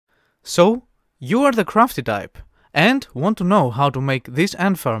So, you are the crafty type and want to know how to make this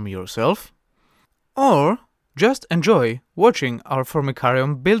ant farm yourself? Or just enjoy watching our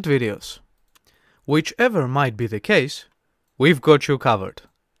Formicarium build videos? Whichever might be the case, we've got you covered.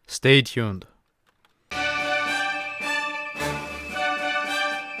 Stay tuned.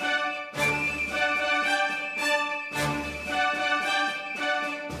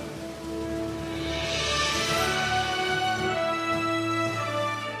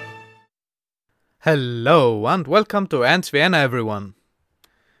 Hello and welcome to Ants Vienna, everyone!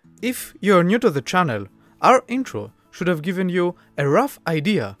 If you're new to the channel, our intro should have given you a rough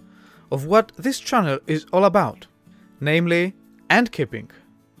idea of what this channel is all about, namely ant keeping.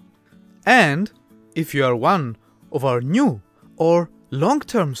 And if you are one of our new or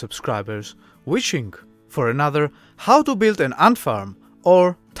long-term subscribers wishing for another how to build an ant farm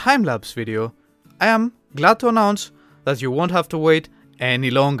or time-lapse video, I am glad to announce that you won't have to wait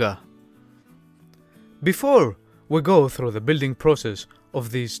any longer. Before we go through the building process of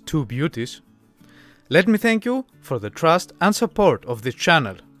these two beauties, let me thank you for the trust and support of this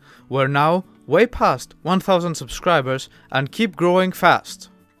channel. We're now way past 1000 subscribers and keep growing fast.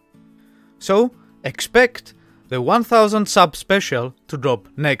 So expect the 1000 sub special to drop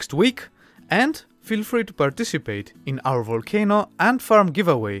next week, and feel free to participate in our volcano and farm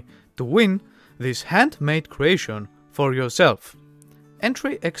giveaway to win this handmade creation for yourself.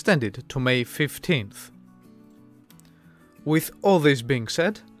 Entry extended to May 15th. With all this being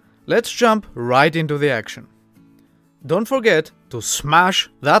said, let's jump right into the action. Don't forget to smash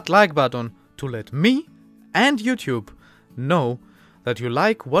that like button to let me and YouTube know that you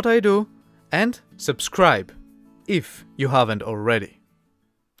like what I do, and subscribe if you haven't already.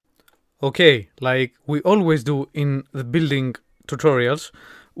 Okay, like we always do in the building tutorials,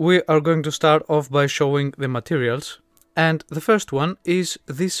 we are going to start off by showing the materials. And the first one is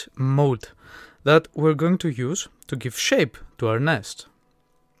this mold that we're going to use to give shape to our nest.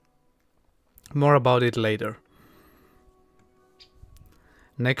 More about it later.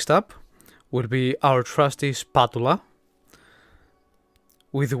 Next up will be our trusty spatula,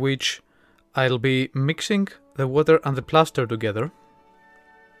 with which I'll be mixing the water and the plaster together.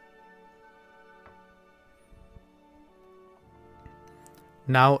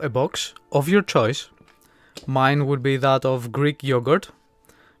 Now a box of your choice. Mine would be that of Greek yogurt,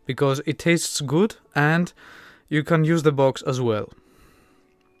 because it tastes good and you can use the box as well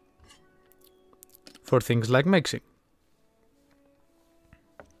for things like mixing.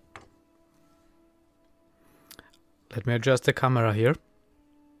 Let me adjust the camera here.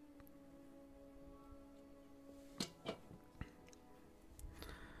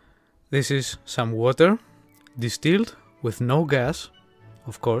 This is some water, distilled with no gas,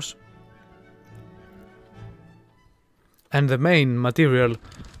 of course. And the main material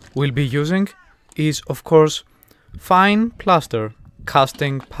we'll be using is, of course, fine plaster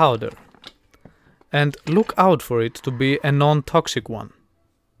casting powder. And look out for it to be a non-toxic one.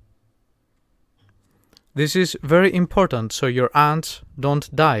 This is very important so your ants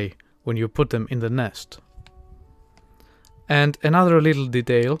don't die when you put them in the nest. And another little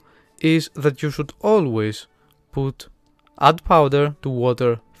detail is that you should always add powder to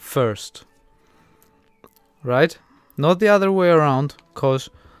water first. Right? Not the other way around, cause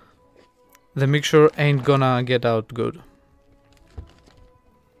the mixture ain't gonna get out good.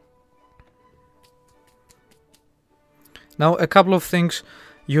 Now a couple of things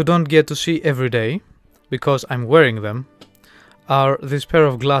you don't get to see every day, because I'm wearing them, are this pair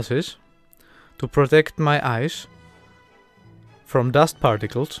of glasses to protect my eyes from dust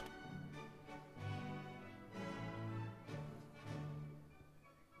particles.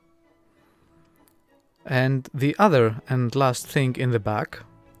 And the other and last thing in the back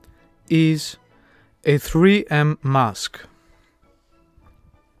is a 3M mask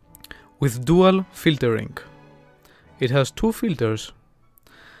with dual filtering. It has two filters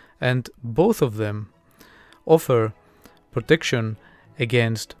and both of them offer protection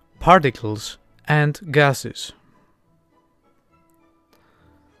against particles and gases.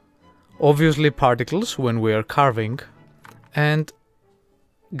 Obviously particles when we are carving, and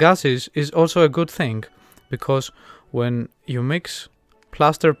gases is also a good thing, because when you mix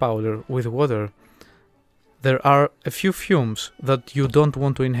plaster powder with water, there are a few fumes that you don't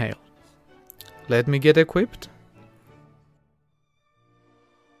want to inhale. Let me get equipped.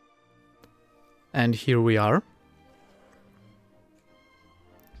 And here we are.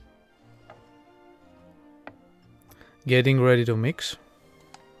 Getting ready to mix.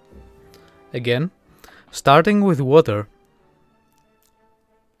 Again, starting with water.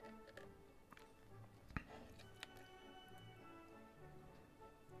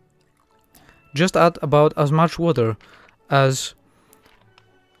 just add about as much water as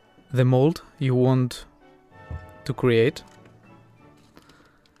the mold you want to create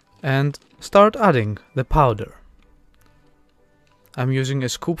and start adding the powder. I'm using a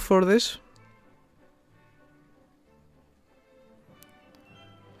scoop for this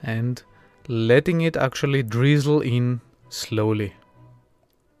and letting it actually drizzle in slowly,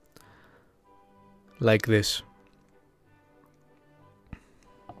 like this.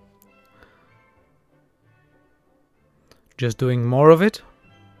 Just doing more of it.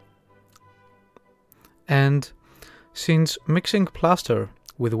 And since mixing plaster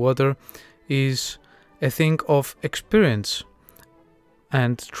with water is a thing of experience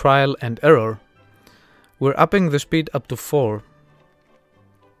and trial and error, we're upping the speed up to 4,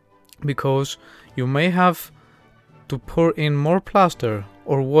 because you may have to pour in more plaster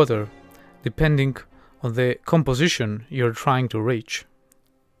or water depending on the composition you're trying to reach,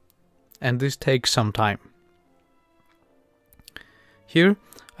 and this takes some time. Here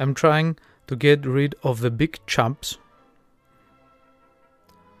I'm trying to get rid of the big chunks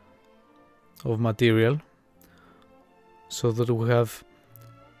of material so that we have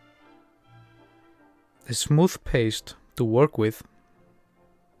a smooth paste to work with.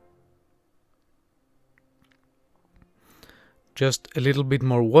 Just a little bit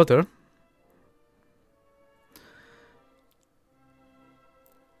more water,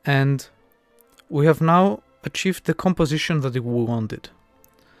 and we have now achieved the composition that we wanted.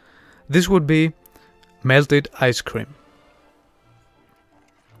 This would be melted ice cream,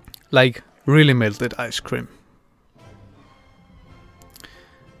 like really melted ice cream.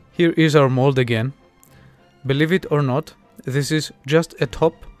 Here is our mold again. Believe it or not, this is just a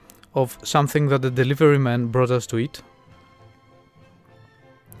top of something that the delivery man brought us to eat,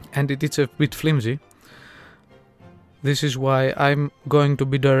 and it is a bit flimsy. This is why I'm going to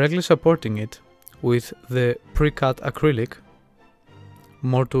be directly supporting it with the pre-cut acrylic.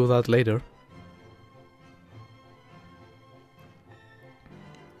 More to that later.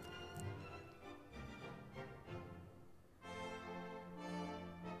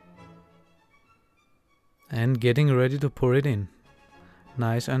 And getting ready to pour it in,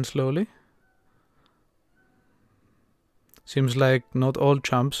 nice and slowly. Seems like not all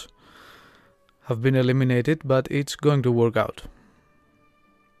chumps have been eliminated, but it's going to work out.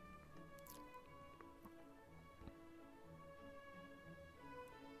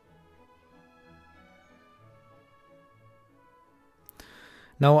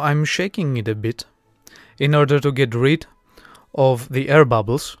 Now I'm shaking it a bit in order to get rid of the air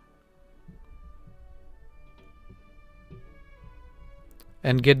bubbles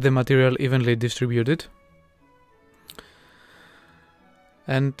and get the material evenly distributed.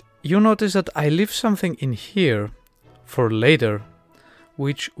 And you notice that I leave something in here for later,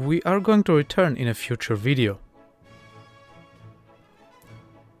 which we are going to return in a future video.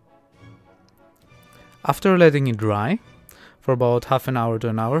 After letting it dry for about half an hour to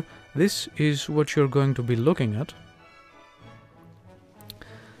an hour, this is what you're going to be looking at.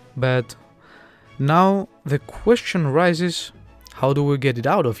 But now the question rises, how do we get it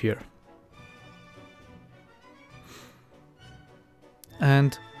out of here?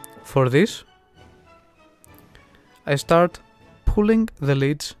 And for this, I start pulling the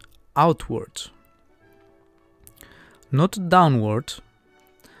lids outwards. Not downwards,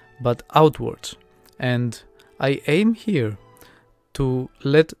 but outwards. And I aim here to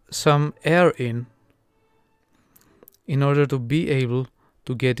let some air in order to be able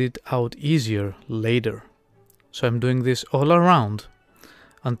to get it out easier later. So I'm doing this all around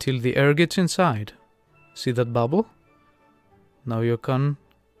until the air gets inside. See that bubble? Now you can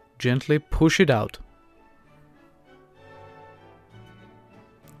gently push it out.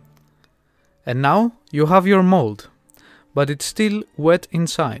 And now you have your mold, but it's still wet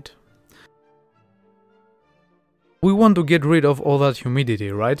inside. We want to get rid of all that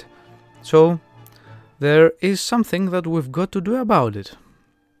humidity, right? So there is something that we've got to do about it.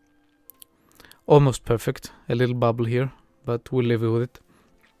 Almost perfect, a little bubble here, but we'll leave it with it.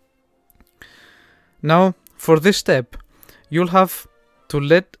 Now, for this step, you'll have to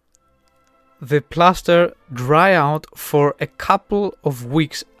let the plaster dry out for a couple of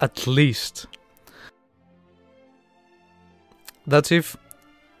weeks at least. That's if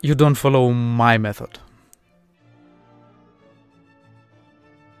you don't follow my method.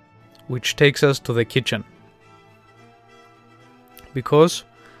 Which takes us to the kitchen. Because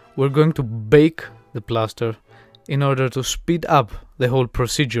we're going to bake the plaster in order to speed up the whole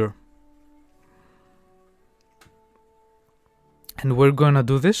procedure. And we're gonna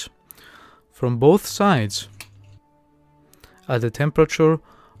do this from both sides at a temperature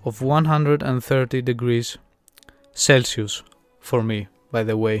of 130 degrees Celsius for me, by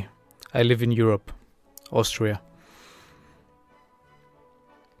the way. I live in Europe, Austria.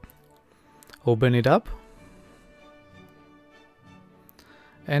 Open it up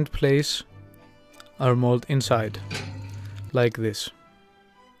and place our mold inside, like this.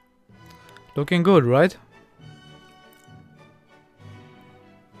 Looking good, right?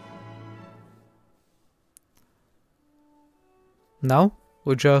 Now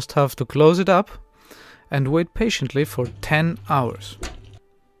we just have to close it up and wait patiently for 10 hours.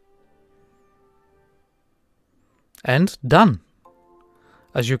 And done!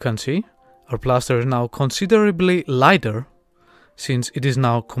 As you can see, our plaster is now considerably lighter since it is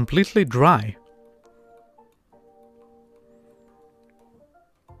now completely dry.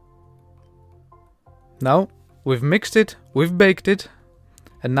 Now we've mixed it, we've baked it,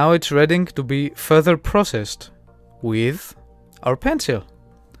 and now it's ready to be further processed with our pencil.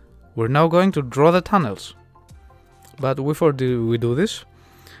 We're now going to draw the tunnels. But before we do this,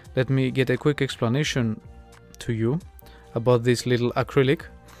 let me get a quick explanation to you about this little acrylic.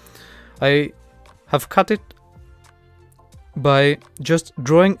 I have cut it by just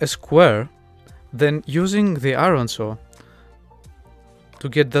drawing a square, then using the iron saw to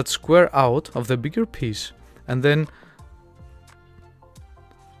get that square out of the bigger piece, and then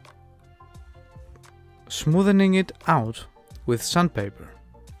smoothing it out with sandpaper.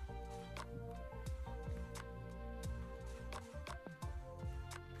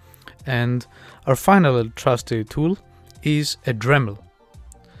 And our final trusty tool is a Dremel,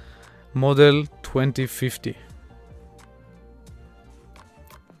 model 2050.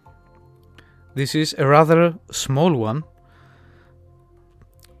 This is a rather small one,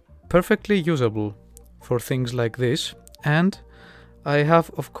 perfectly usable for things like this, and I have,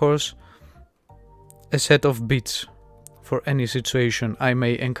 of course, a set of bits for any situation I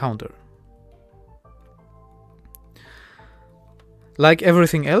may encounter. Like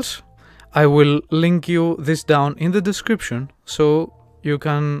everything else, I will link you this down in the description so you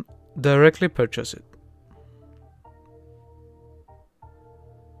can directly purchase it.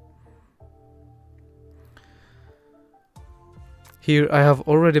 Here I have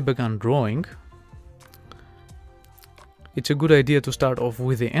already begun drawing. It's a good idea to start off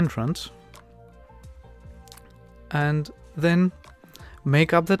with the entrance and then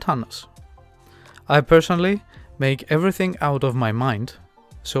make up the tunnels. I personally make everything out of my mind,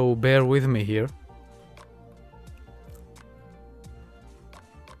 so bear with me here.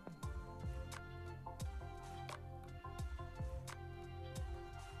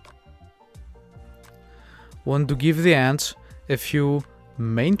 Want to give the ants a few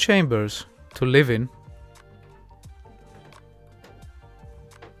main chambers to live in.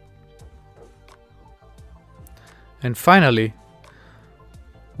 And finally,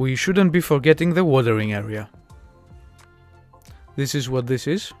 we shouldn't be forgetting the watering area. This is what this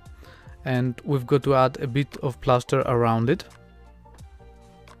is, and we've got to add a bit of plaster around it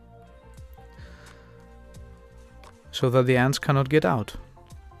so that the ants cannot get out.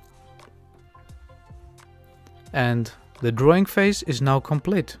 And the drawing phase is now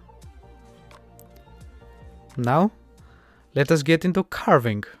complete. Now, let us get into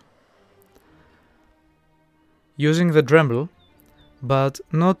carving. Using the Dremel, but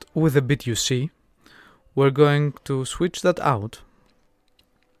not with the bit you see, we're going to switch that out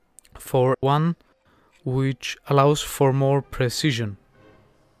for one which allows for more precision.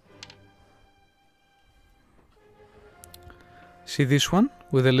 See this one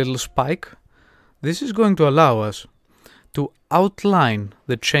with a little spike? This is going to allow us to outline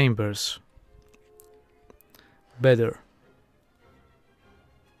the chambers better.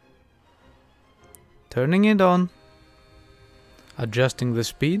 Turning it on, adjusting the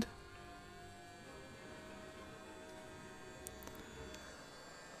speed,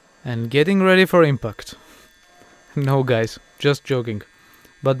 and getting ready for impact. No guys, just joking.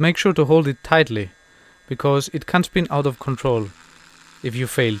 But make sure to hold it tightly, because it can spin out of control if you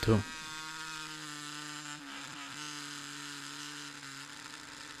fail to.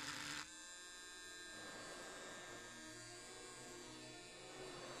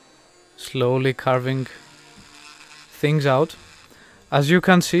 Slowly carving things out. As you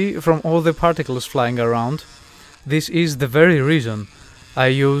can see from all the particles flying around, this is the very reason I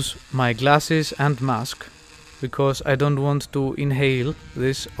use my glasses and mask, because I don't want to inhale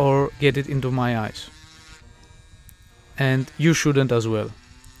this or get it into my eyes. And you shouldn't as well.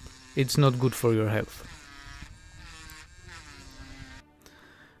 It's not good for your health.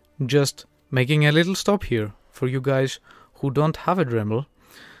 Just making a little stop here for you guys who don't have a Dremel.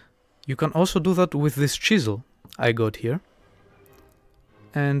 You can also do that with this chisel I got here.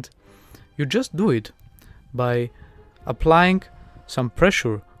 and you just do it by applying some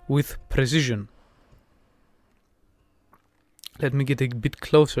pressure with precision. Let me get a bit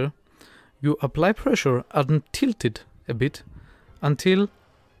closer. You apply pressure and tilt it a bit until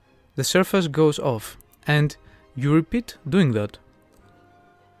the surface goes off, and you repeat doing that,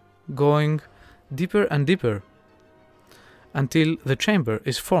 going deeper and deeper until the chamber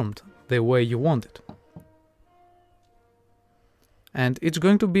is formed the way you want it. And it's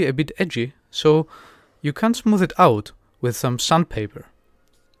going to be a bit edgy, so you can smooth it out with some sandpaper.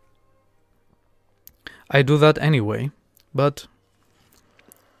 I do that anyway, but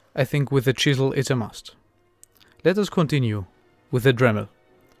I think with the chisel it's a must. Let us continue with the Dremel,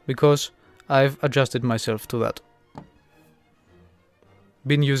 because I've adjusted myself to that.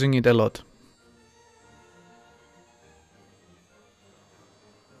 Been using it a lot.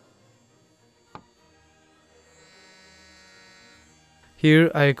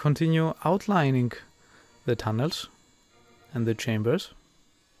 Here I continue outlining the tunnels and the chambers,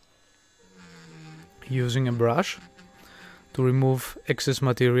 using a brush to remove excess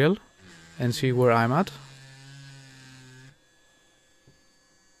material and see where I'm at.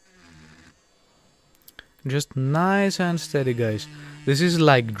 Just nice and steady, guys. This is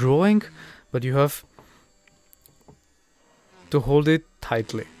like drawing, but you have to hold it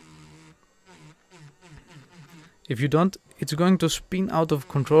tightly. If you don't, it's going to spin out of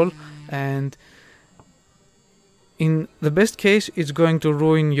control, and in the best case it's going to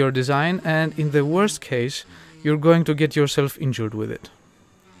ruin your design, and in the worst case you're going to get yourself injured with it.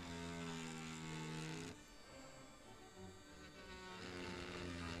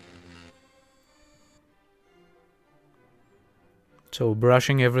 So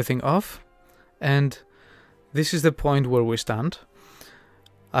brushing everything off, and this is the point where we stand.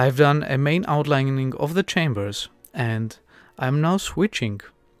 I've done a main outlining of the chambers, and I'm now switching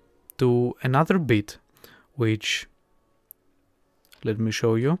to another bit, which, let me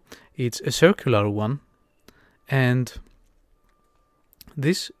show you, it's a circular one, and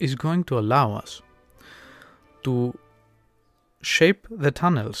this is going to allow us to shape the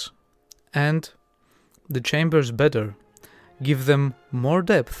tunnels and the chambers better, give them more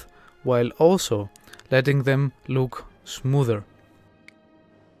depth, while also letting them look smoother.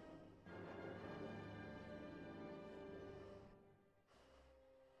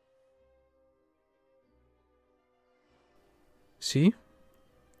 See?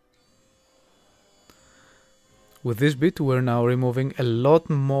 With this bit we're now removing a lot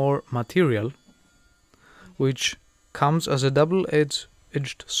more material, which comes as a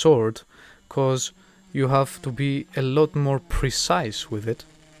double-edged sword, because you have to be a lot more precise with it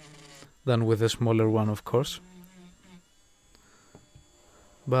than with a smaller one, of course.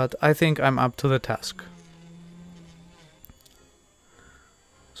 But I think I'm up to the task.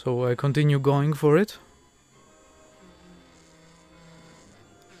 So I continue going for it.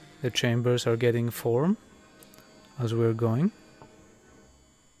 The chambers are getting form as we're going,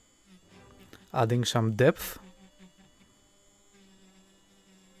 adding some depth.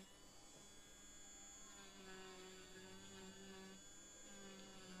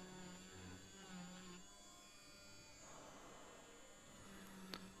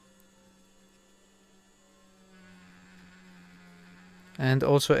 And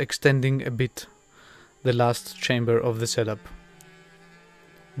also extending a bit the last chamber of the setup,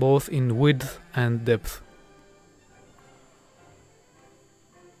 both in width and depth.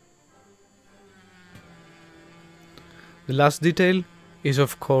 The last detail is,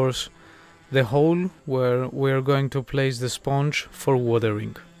 of course, the hole where we are going to place the sponge for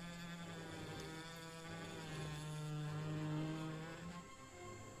watering.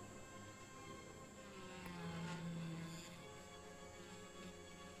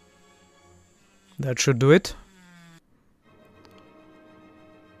 That should do it.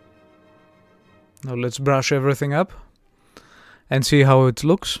 Now let's brush everything up and see how it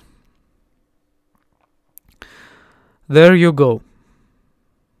looks. There you go.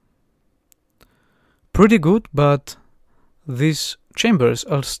 Pretty good, but these chambers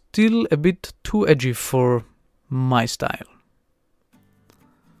are still a bit too edgy for my style.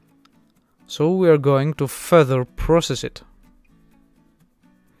 So we are going to further process it.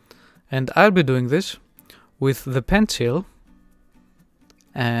 And I'll be doing this with the pencil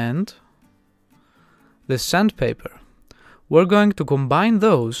and the sandpaper. We're going to combine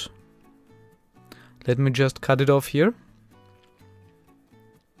those. Let me just cut it off here.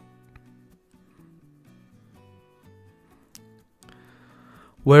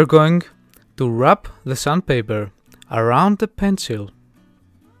 We're going to wrap the sandpaper around the pencil,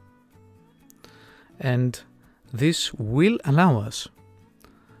 and this will allow us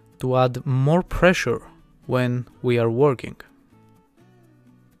to add more pressure when we are working.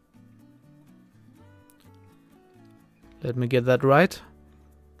 Let me get that right.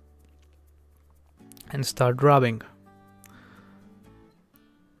 And start rubbing.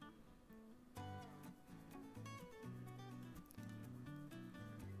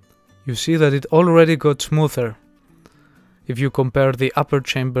 You see that it already got smoother if you compare the upper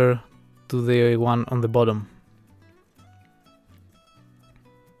chamber to the one on the bottom.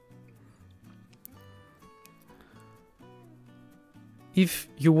 If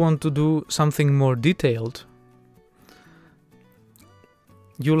you want to do something more detailed,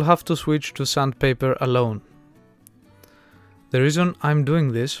 you'll have to switch to sandpaper alone. The reason I'm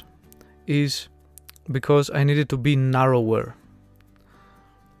doing this is because I need it to be narrower.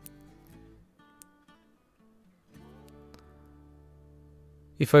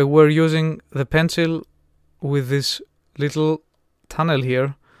 If I were using the pencil with this little tunnel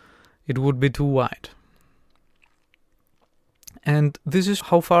here, it would be too wide. And this is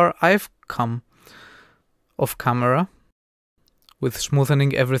how far I've come off camera with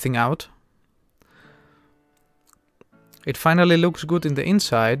smoothing everything out. It finally looks good in the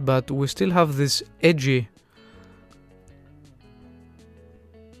inside, but we still have this edgy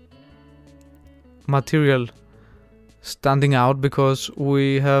material standing out because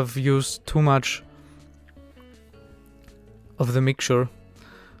we have used too much of the mixture.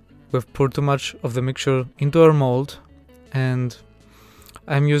 We've poured too much of the mixture into our mold, and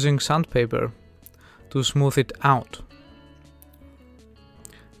I'm using sandpaper to smooth it out.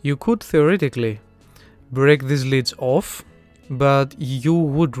 You could theoretically break these lids off, but you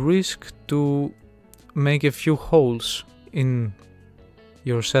would risk to make a few holes in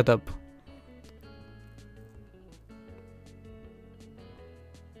your setup.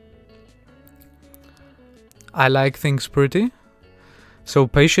 I like things pretty, so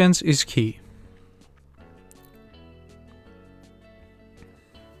patience is key.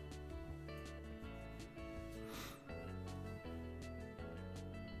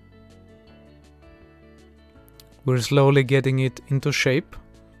 We're slowly getting it into shape.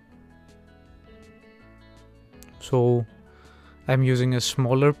 So I'm using a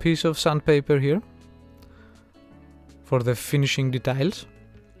smaller piece of sandpaper here for the finishing details.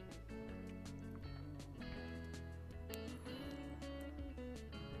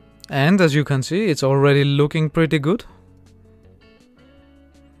 And as you can see, it's already looking pretty good.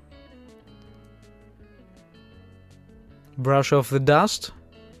 Brush off the dust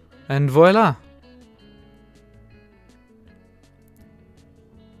and voila!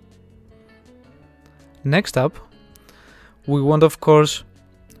 Next up, we want of course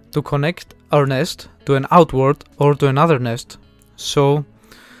to connect our nest to an Outworld or to another nest, so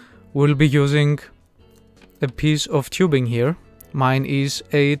we'll be using a piece of tubing here. Mine is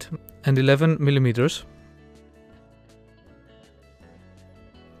 8 and 11 millimeters.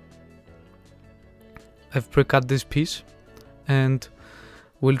 I've pre-cut this piece and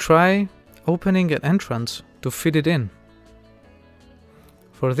we'll try opening an entrance to fit it in.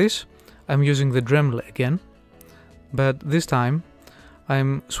 For this, I'm using the Dremel again, but this time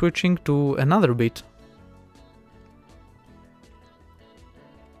I'm switching to another bit.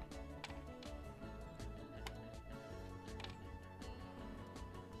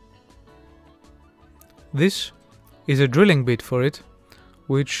 This is a drilling bit for it,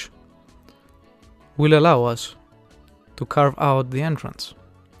 which will allow us to carve out the entrance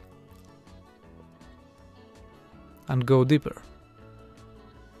and go deeper.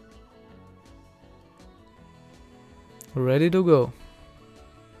 Ready to go.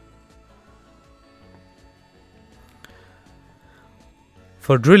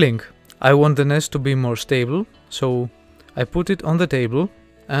 For drilling, I want the nest to be more stable, so I put it on the table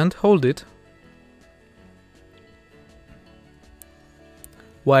and hold it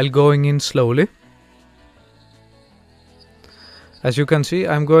while going in slowly. As you can see,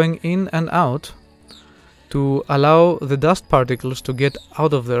 I'm going in and out to allow the dust particles to get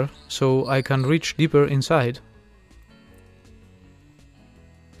out of there so I can reach deeper inside.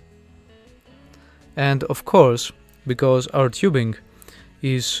 And of course, because our tubing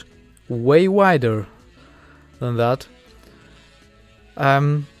is way wider than that,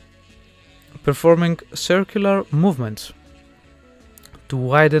 I'm performing circular movements to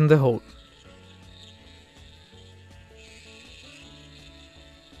widen the hole.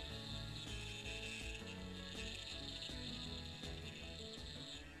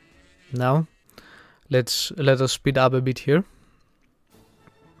 Now, let us speed up a bit here.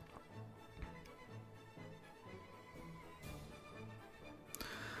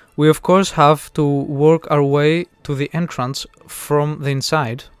 We of course have to work our way to the entrance from the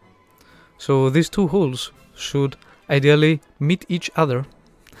inside, So these two holes should ideally meet each other.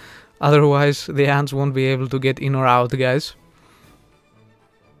 Otherwise the ants won't be able to get in or out, guys.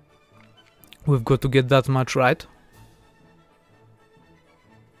 We've got to get that much right.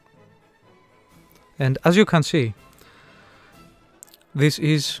 And as you can see, this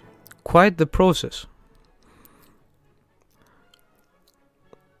is quite the process.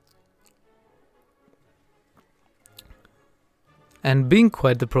 And being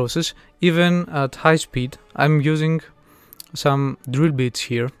quite the process, even at high speed, I'm using some drill bits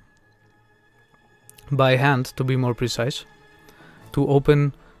here, by hand to be more precise, to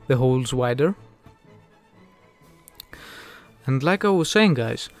open the holes wider. And like I was saying,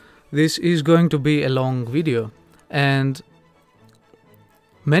 guys, this is going to be a long video, and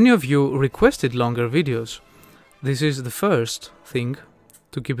many of you requested longer videos. This is the first thing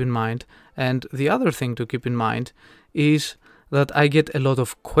to keep in mind, and the other thing to keep in mind is that I get a lot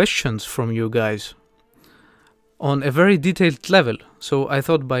of questions from you guys on a very detailed level. So I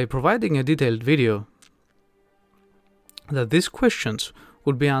thought by providing a detailed video that these questions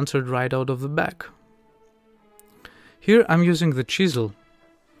would be answered right out of the bag. Here I'm using the chisel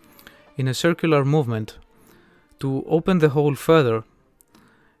in a circular movement to open the hole further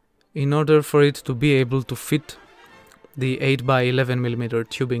in order for it to be able to fit the 8x11mm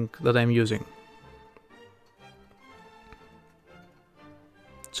tubing that I'm using.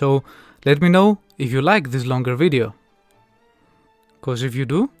 So let me know if you like this longer video, because if you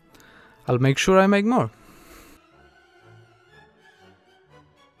do, I'll make sure I make more.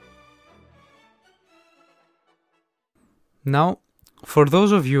 Now, for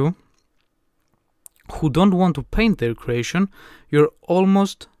those of you who don't want to paint their creation, you're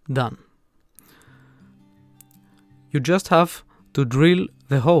almost done. You just have to drill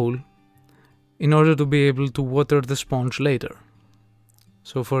the hole in order to be able to water the sponge later.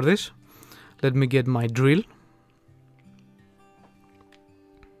 So for this, let me get my drill.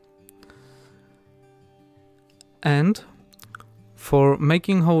 And for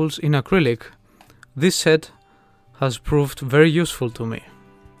making holes in acrylic, this set has proved very useful to me.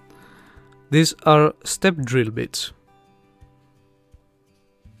 These are step drill bits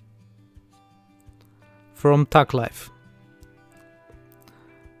from Tack Life.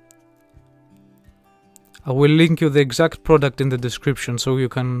 I will link you the exact product in the description so you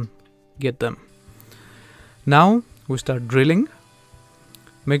can get them. Now we start drilling.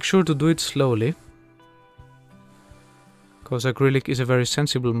 Make sure to do it slowly, because acrylic is a very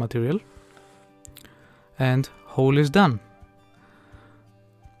sensible material. And hole is done.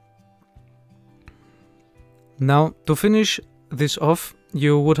 Now to finish this off,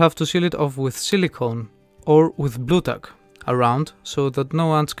 you would have to seal it off with silicone or with blue tack around so that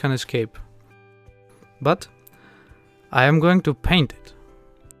no ants can escape. But I am going to paint it.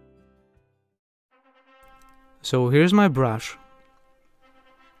 So here's my brush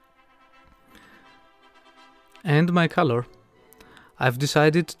and my color. I've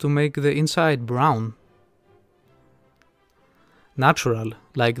decided to make the inside brown, natural,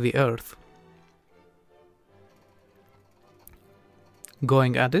 like the earth.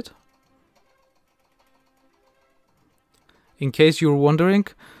 Going at it. In case you're wondering,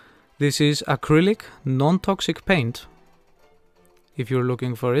 this is acrylic non-toxic paint. If you're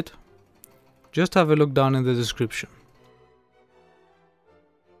looking for it, just have a look down in the description.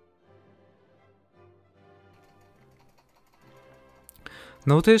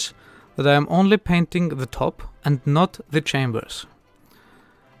 Notice that I am only painting the top and not the chambers,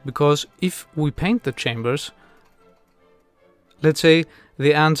 because if we paint the chambers, let's say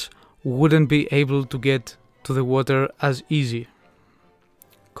the ants wouldn't be able to get to the water as easy,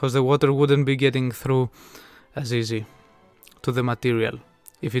 because the water wouldn't be getting through as easy to the material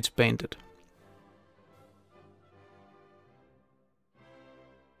if it's painted.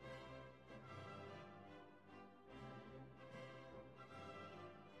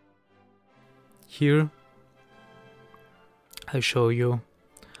 Here I show you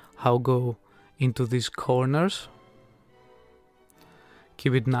how go into these corners.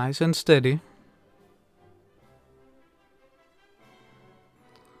 Keep it nice and steady.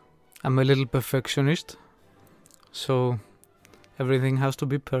 I'm a little perfectionist, so everything has to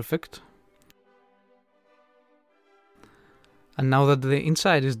be perfect. And now that the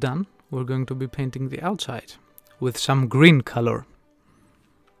inside is done, we're going to be painting the outside with some green color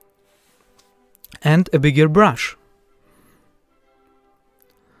and a bigger brush.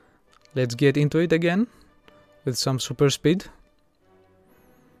 Let's get into it again with some super speed.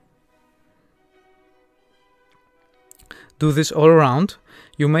 Do this all around.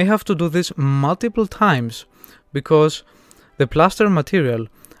 You may have to do this multiple times because the plaster material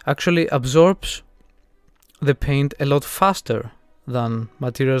actually absorbs the paint a lot faster than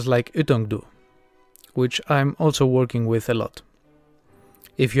materials like Ytong do, which I'm also working with a lot,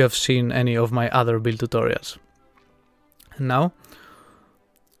 if you have seen any of my other build tutorials. And now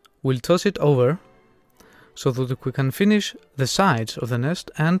we'll toss it over so that we can finish the sides of the nest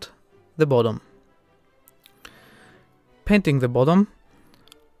and the bottom. Painting the bottom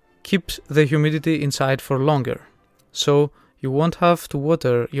keeps the humidity inside for longer, so you won't have to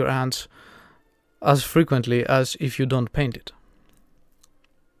water your ants as frequently as if you don't paint it.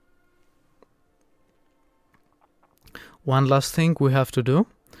 One last thing we have to do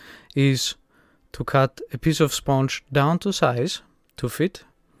is to cut a piece of sponge down to size to fit,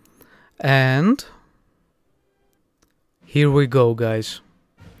 and here we go, guys.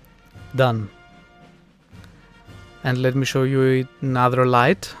 Done. And let me show you another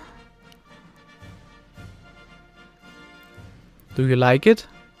light. Do you like it?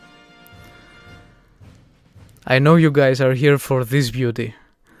 I know you guys are here for this beauty.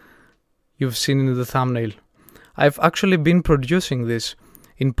 You've seen in the thumbnail. I've actually been producing this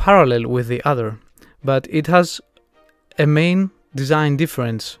in parallel with the other, but it has a main design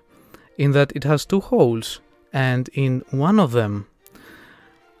difference in that it has two holes, and in one of them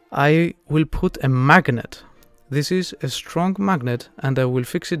I will put a magnet. This is a strong magnet, and I will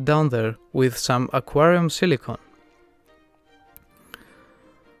fix it down there with some aquarium silicone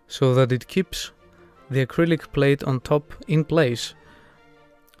so that it keeps the acrylic plate on top in place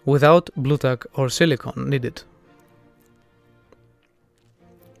without blue tack or silicone needed.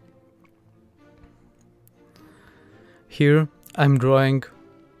 Here I'm drawing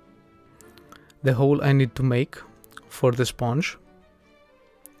the hole I need to make for the sponge.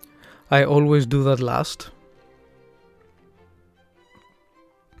 I always do that last.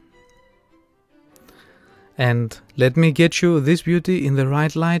 And let me get you this beauty in the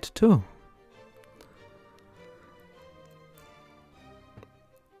right light too.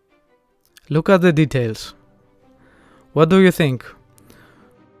 Look at the details. What do you think?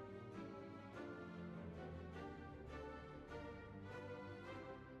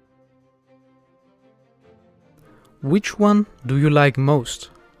 Which one do you like most?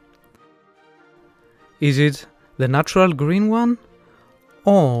 Is it the natural green one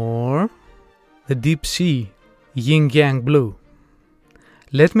or the deep sea yin-yang blue?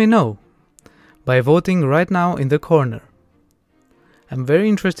 Let me know by voting right now in the corner. I'm very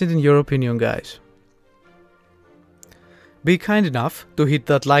interested in your opinion, guys. Be kind enough to hit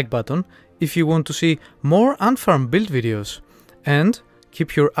that like button if you want to see more Ant Farm build videos, and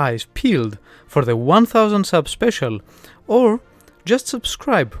keep your eyes peeled for the 1000 sub special, or just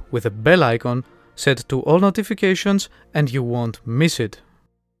subscribe with a bell icon set to all notifications and you won't miss it.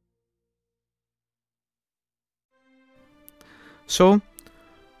 So,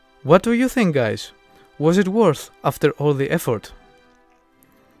 what do you think, guys? Was it worth after all the effort?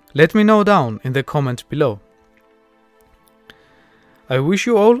 Let me know down in the comments below. I wish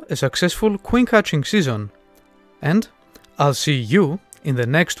you all a successful queen catching season, and I'll see you in the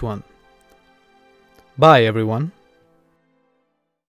next one. Bye everyone.